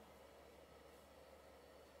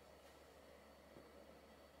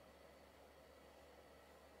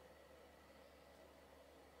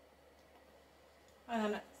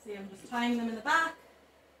 And then, see, I'm just tying them in the back.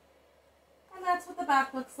 And that's what the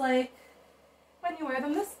back looks like when you wear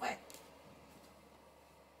them this way.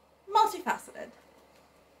 Multifaceted.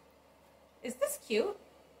 Is this cute?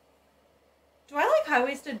 Do I like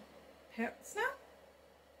high-waisted pants now?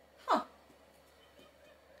 Huh.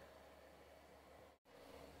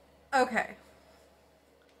 Okay.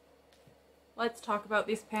 Let's talk about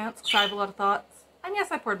these pants, because I have a lot of thoughts. And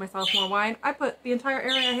yes, I poured myself more wine. I put the entire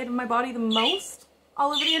area I hate in my body the most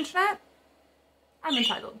all over the internet. I'm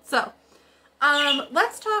entitled. So,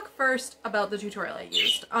 let's talk first about the tutorial I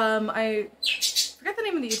used. I forget the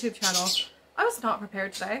name of the YouTube channel. I was not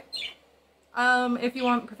prepared today. If you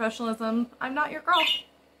want professionalism, I'm not your girl.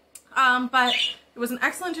 But it was an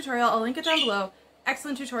excellent tutorial. I'll link it down below.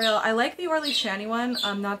 Excellent tutorial. I like the Orly Shani one.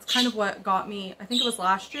 That's kind of what got me, I think it was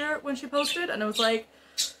last year when she posted, and I was like,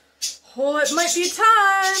 oh, it might be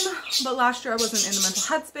time. But last year I wasn't in the mental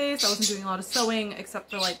headspace. I wasn't doing a lot of sewing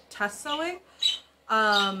except for like test sewing.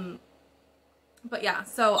 But yeah,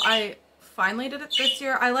 so I finally did it this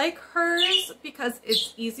year. I like hers because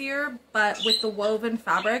it's easier, but with the woven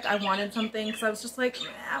fabric, I wanted something because I was just like,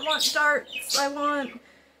 I want darts. I want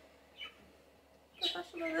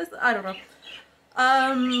professionalism. I don't know.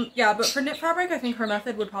 Yeah, but for knit fabric, I think her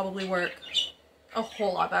method would probably work a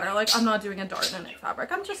whole lot better. Like, I'm not doing a dart in a knit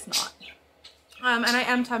fabric. I'm just not. And I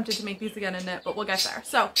am tempted to make these again in knit, but we'll get there.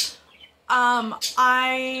 So,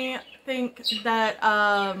 I think that,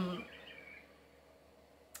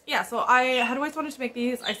 yeah, so I had always wanted to make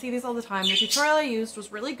these. I see these all the time. The tutorial I used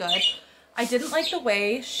was really good. I didn't like the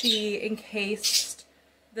way she encased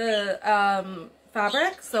the,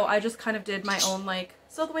 fabric, so I just kind of did my own, like,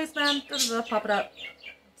 sew the waistband, pop it up,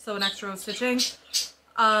 sew an extra row of stitching.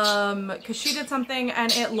 Because she did something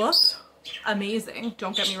and it looked amazing.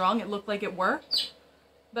 Don't get me wrong, it looked like it worked,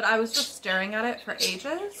 but I was just staring at it for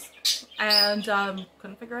ages and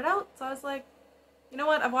couldn't figure it out. So I was like, you know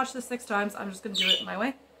what, I've watched this 6 times, I'm just gonna do it my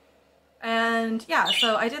way. And yeah,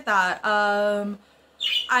 so I did that.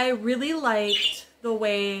 I really liked the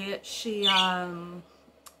way she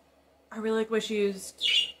I really like the way she used,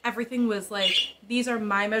 everything was like, these are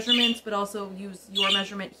my measurements, but also use your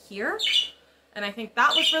measurement here. And I think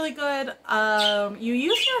that was really good. You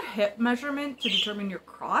use your hip measurement to determine your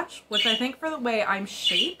crotch, which I think for the way I'm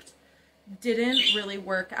shaped didn't really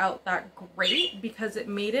work out that great because it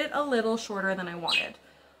made it a little shorter than I wanted.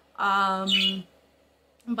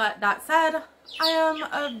 But that said, I am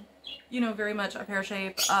a you know, very much a pear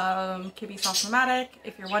shape, Kibbe Soft Nomadic,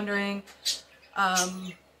 if you're wondering.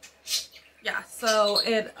 Yeah, so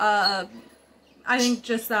it, I think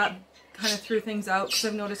just that kind of threw things out, because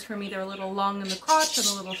I've noticed for me they're a little long in the crotch and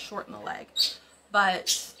a little short in the leg.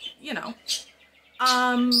 But, you know,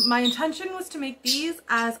 my intention was to make these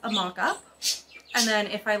as a mock-up, and then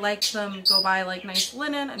if I liked them, go buy like nice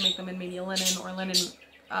linen and make them in maybe a linen or linen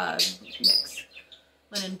mix,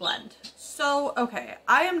 linen blend. So, okay,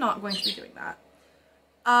 I am not going to be doing that.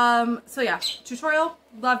 So yeah, tutorial,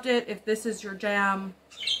 loved it. If this is your jam,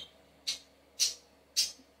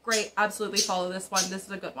 great, absolutely follow this one. This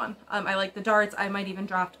is a good one. I like the darts. I might even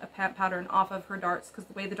draft a pant pattern off of her darts, because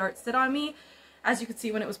the way the darts sit on me, as you can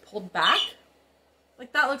see when it was pulled back,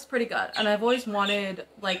 like that looks pretty good. And I've always wanted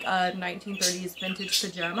like a 1930s vintage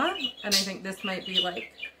pajama, and I think this might be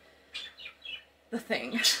like the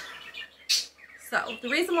thing. So the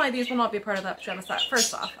reason why these will not be part of that pajama set,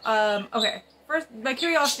 first off, okay, first, my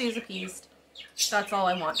curiosity is appeased. That's all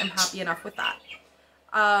I want. I'm happy enough with that.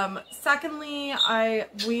 Secondly, I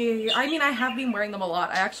mean, I have been wearing them a lot.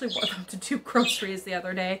 I actually wore them to do groceries the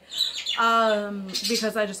other day,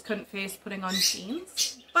 because I just couldn't face putting on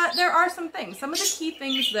jeans. But there are some things. Some of the key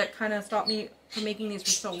things that kind of stopped me from making these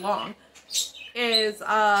for so long is,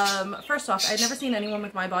 first off, I'd never seen anyone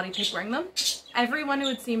with my body type wearing them. Everyone who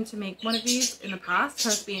would seem to make one of these in the past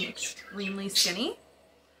has been extremely skinny.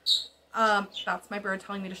 That's my bird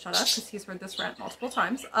telling me to shut up, because he's heard this rant multiple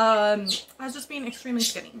times. Has just been extremely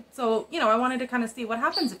skinny. So, you know, I wanted to kind of see what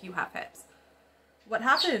happens if you have hips. What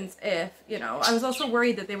happens if, you know, I was also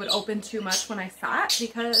worried that they would open too much when I sat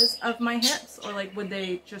because of my hips, or like would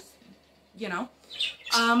they just, you know,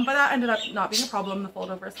 but that ended up not being a problem. The fold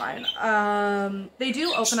over is fine. They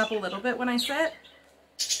do open up a little bit when I sit,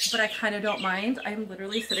 but I kind of don't mind. I'm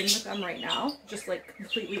literally sitting with them right now, just like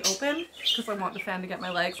completely open, because I want the fan to get my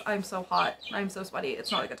legs. I'm so hot. I'm so sweaty.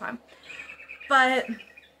 It's not a good time. But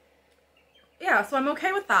yeah, so I'm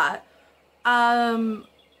okay with that.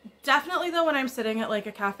 Definitely though, when I'm sitting at like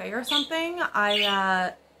a cafe or something,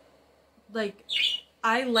 I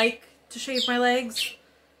like to shave my legs.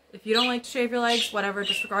 If you don't like to shave your legs, whatever,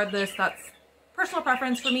 disregard this. That's personal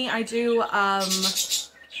preference. For me, I do,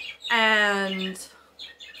 and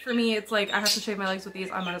for me, it's like I have to shave my legs with these.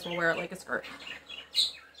 I might as well wear it like a skirt.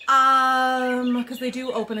 Because they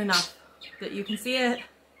do open enough that you can see it.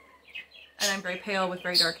 And I'm very pale with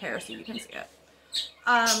very dark hair, so you can see it.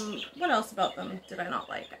 What else about them did I not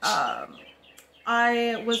like?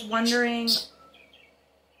 I was wondering,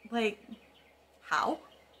 like, how?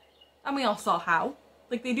 And we all saw how.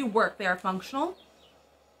 Like, they do work. They are functional.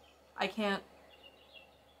 I can't,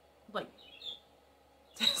 like,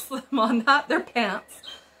 diss them on that. They're pants.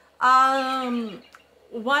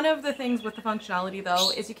 One of the things with the functionality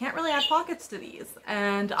though is you can't really add pockets to these,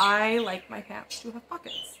 and I like my pants to have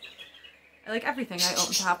pockets. I like everything I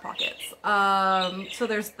own to have pockets. So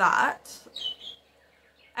there's that.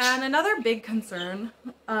 And another big concern,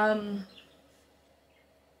 I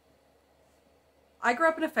grew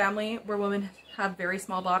up in a family where women have very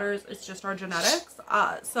small bladders. It's just our genetics.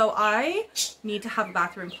 So I need to have a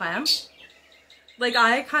bathroom plan. Like,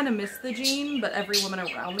 I kind of missed the gene, but every woman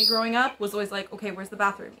around me growing up was always like, okay, where's the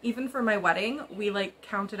bathroom? Even for my wedding, we like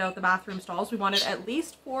counted out the bathroom stalls. We wanted at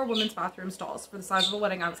least 4 women's bathroom stalls for the size of the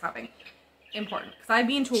wedding I was having. Important. Because I've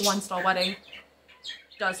been to a 1-stall wedding.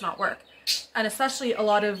 Does not work. And especially a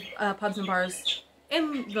lot of pubs and bars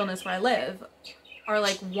in Vilnius where I live are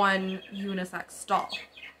like 1 unisex stall.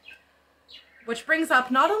 Which brings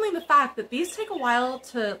up not only the fact that these take a while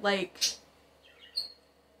to, like,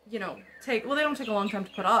 you know, well, they don't take a long time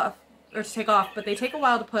to put off, or to take off, but they take a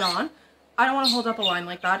while to put on. I don't want to hold up a line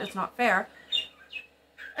like that. It's not fair.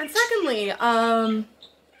 And secondly,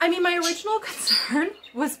 I mean, my original concern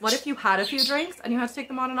was, what if you had a few drinks and you had to take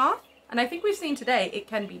them on and off? And I think we've seen today it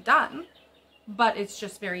can be done, but it's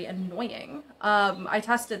just very annoying. I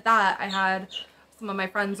tested that. I had some of my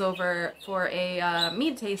friends over for a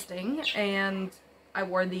mead tasting, and I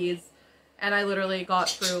wore these, and I literally got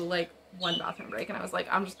through like 1 bathroom break, and I was like,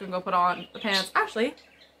 I'm just gonna go put on the pants, actually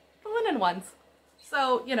the linen ones.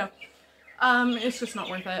 So, you know, it's just not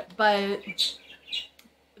worth it. But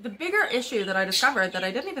the bigger issue that I discovered that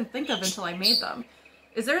I didn't even think of until I made them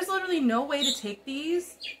is there's literally no way to take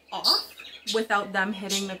these off without them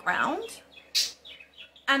hitting the ground.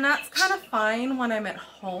 And that's kind of fine when I'm at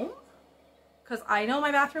home, because I know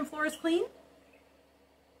my bathroom floor is clean.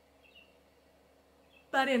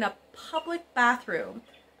 But in a public bathroom,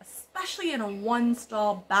 especially in a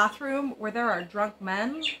 1-stall bathroom where there are drunk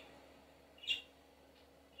men,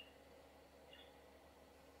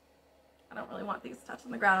 I don't really want these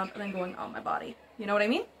touching the ground and then going on my body. You know what I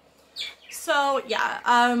mean? So yeah,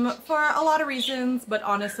 for a lot of reasons, but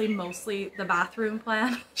honestly mostly the bathroom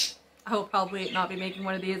plan. I will probably not be making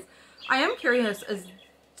one of these. I am curious as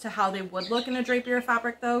to how they would look in a drapier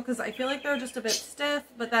fabric though, because I feel like they're just a bit stiff,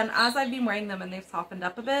 but then as I've been wearing them and they've softened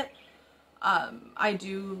up a bit, I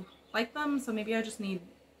do like them, so maybe I just need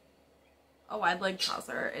a wide leg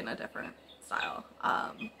trouser in a different style.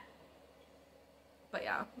 But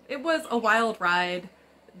yeah, it was a wild ride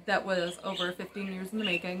that was over 15 years in the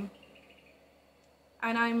making.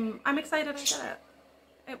 And I'm excited I did it.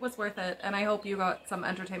 It was worth it, and I hope you got some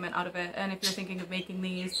entertainment out of it. And if you're thinking of making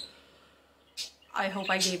these, I hope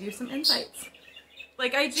I gave you some insights.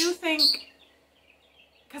 Like, I do think,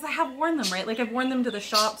 because I have worn them, right? Like, I've worn them to the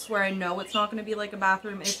shops where I know it's not going to be like a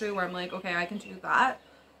bathroom issue where I'm like, okay, I can do that.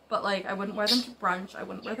 But like, I wouldn't wear them to brunch. I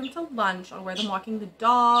wouldn't wear them to lunch. I'll wear them walking the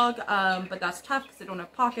dog. But that's tough because they don't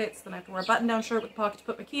have pockets. Then I have to wear a button-down shirt with a pocket to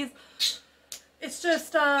put my keys. It's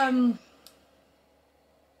just, I'm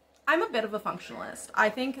a bit of a functionalist. I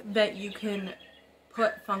think that you can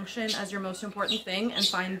put function as your most important thing and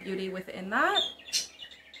find beauty within that.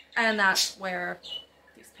 And that's where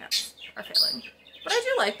these pants are failing. But I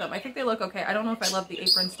do like them. I think they look okay. I don't know if I love the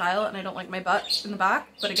apron style, and I don't like my butt in the back.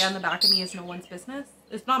 But again, the back of me is no one's business.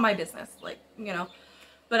 It's not my business, like, you know.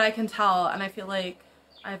 But I can tell, and I feel like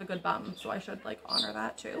I have a good bum, so I should, like, honor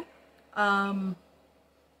that too.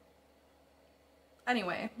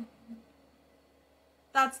 Anyway.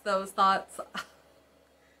 That's those thoughts.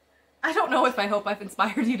 I don't know if I hope I've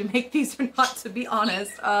inspired you to make these or not, to be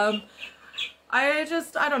honest. I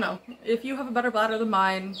don't know. If you have a better bladder than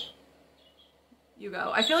mine, you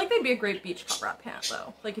go. I feel like they'd be a great beach cup wrap pant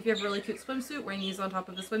though. Like if you have a really cute swimsuit, wearing these on top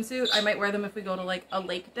of the swimsuit. I might wear them if we go to like a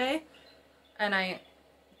lake day and I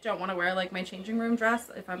don't want to wear like my changing room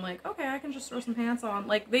dress. If I'm like, okay, I can just throw some pants on.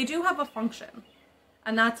 Like they do have a function.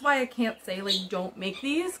 And that's why I can't say like don't make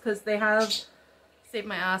these, because they have saved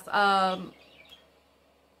my ass.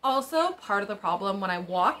 Also, part of the problem when I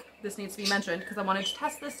walk, this needs to be mentioned because I wanted to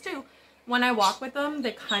test this too. When I walk with them,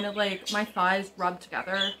 they kind of like, my thighs rub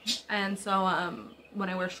together. And so when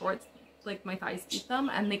I wear shorts, like my thighs eat them,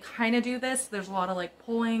 and they kind of do this. There's a lot of like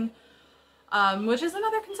pulling, which is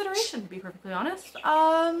another consideration to be perfectly honest.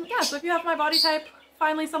 Yeah, so if you have my body type,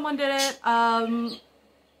 finally someone did it. I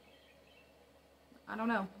don't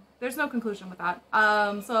know. There's no conclusion with that.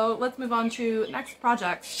 So let's move on to next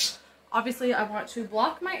project. Obviously, I want to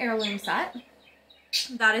block my heirloom set.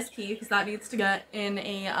 That is key because that needs to get in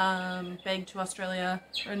a bag to Australia,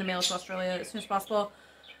 or in the mail to Australia as soon as possible.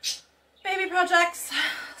 Baby projects,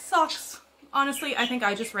 socks. Honestly, I think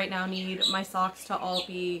I just right now need my socks to all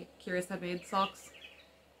be Curious Handmade socks.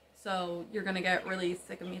 So you're gonna get really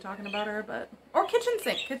sick of me talking about her, but or kitchen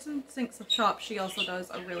sink. Kitchen sink's shop. She also does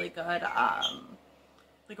a really good,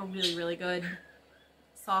 like a really good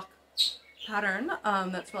sock pattern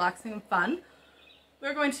that's relaxing and fun.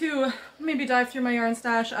 We're going to maybe dive through my yarn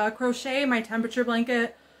stash. Crochet, my temperature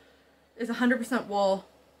blanket is 100% wool.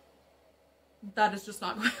 That is just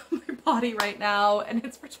not going on my body right now, and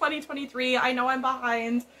it's for 2023. I know I'm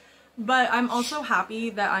behind, but I'm also happy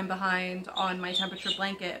that I'm behind on my temperature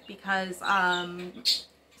blanket because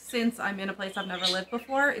since I'm in a place I've never lived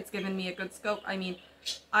before, it's given me a good scope. I mean,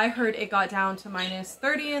 I heard it got down to minus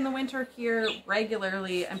 30 in the winter here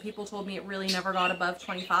regularly, and people told me it really never got above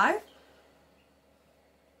 25.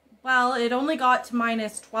 Well, it only got to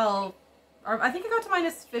minus 12, or I think it got to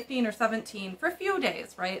minus 15 or 17 for a few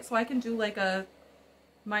days, right? So I can do like a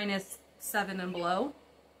minus 7 and below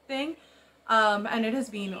thing. And it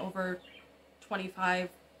has been over 25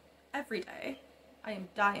 every day. I am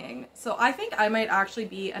dying. So I think I might actually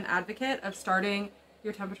be an advocate of starting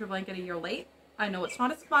your temperature blanket a year late. I know it's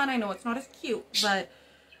not as fun, I know it's not as cute, but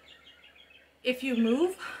if you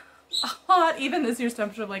move a lot, even this year's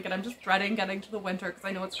temperature blanket, I'm just dreading getting to the winter because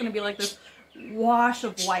I know it's going to be like this wash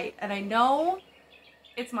of white. And I know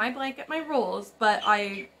it's my blanket, my rules, but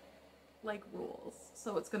I like rules.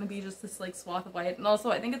 So it's going to be just this like swath of white. And also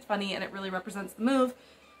I think it's funny and it really represents the move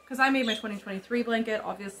because I made my 2023 blanket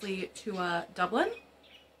obviously to Dublin.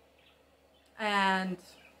 And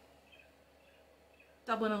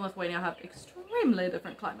Dublin and Lithuania have extremely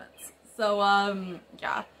different climates. So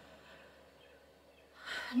yeah.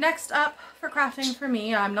 Next up for crafting for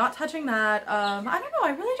me, I'm not touching that. I don't know,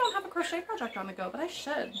 I really don't have a crochet project on the go, but I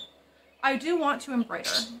should. I do want to embroider.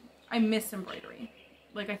 I miss embroidery.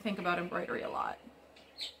 Like, I think about embroidery a lot.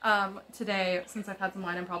 Today, since I've had some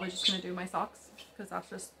line, I'm probably just going to do my socks, because that's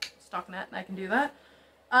just stockinette and I can do that.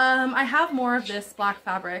 I have more of this black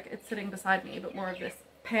fabric. It's sitting beside me, but more of this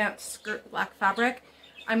pant skirt black fabric.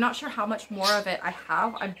 I'm not sure how much more of it I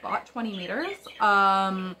have. I bought 20 meters.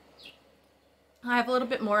 I have a little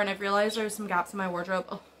bit more, and I've realized there's some gaps in my wardrobe.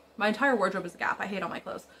 Oh, my entire wardrobe is a gap. I hate all my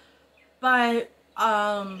clothes. But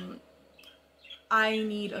I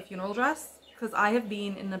need a funeral dress, because I have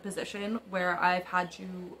been in the position where I've had to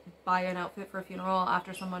buy an outfit for a funeral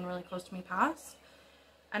after someone really close to me passed.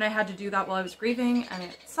 And I had to do that while I was grieving, and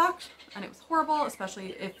it sucked, and it was horrible,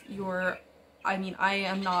 especially if you're, I mean, I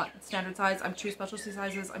am not standard size. I'm 2 specialty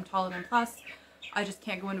sizes. I'm taller than plus. I just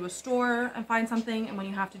can't go into a store and find something, and when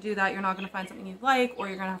you have to do that, you're not going to find something you like, or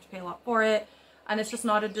you're going to have to pay a lot for it, and it's just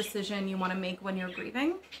not a decision you want to make when you're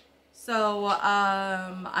grieving. So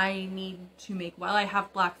I need to make, well, I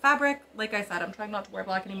have black fabric. Like I said, I'm trying not to wear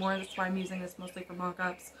black anymore. That's why I'm using this mostly for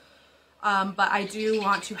mock-ups. But I do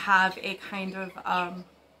want to have a kind of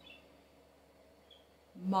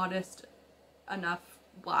modest enough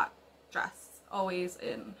black dress always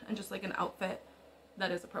in, and just like an outfit that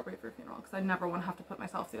is appropriate for a funeral, because I never want to have to put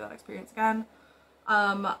myself through that experience again.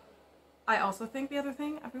 I also think the other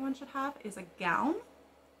thing everyone should have is a gown,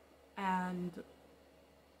 and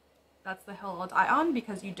that's the hill I'll die on,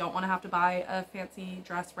 because you don't want to have to buy a fancy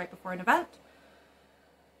dress right before an event.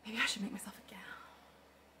 Maybe I should make myself a gown.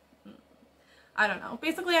 I don't know.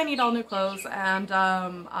 Basically, I need all new clothes, and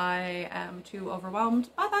I am too overwhelmed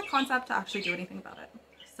by that concept to actually do anything about it.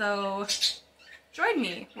 So join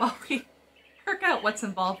me while we work out what's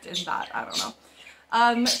involved in that. I don't know.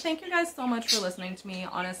 Thank you guys so much for listening to me.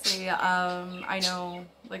 Honestly, I know,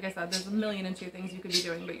 like I said, there's a million and two things you could be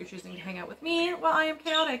doing, but you're choosing to hang out with me while I am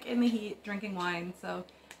chaotic in the heat drinking wine. So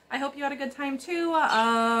I hope you had a good time too.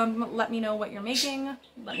 Let me know what you're making.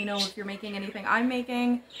 Let me know if you're making anything I'm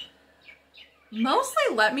making. Mostly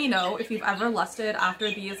let me know if you've ever lusted after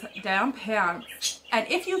these damn pants, and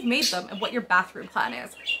if you've made them, and what your bathroom plan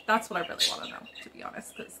is. That's what I really want to know, to be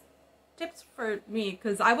honest, because tips for me,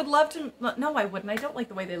 because I would love to, no I wouldn't, I don't like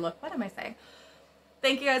the way they look. What am I saying?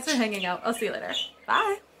 Thank you guys for hanging out. I'll see you later.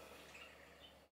 Bye.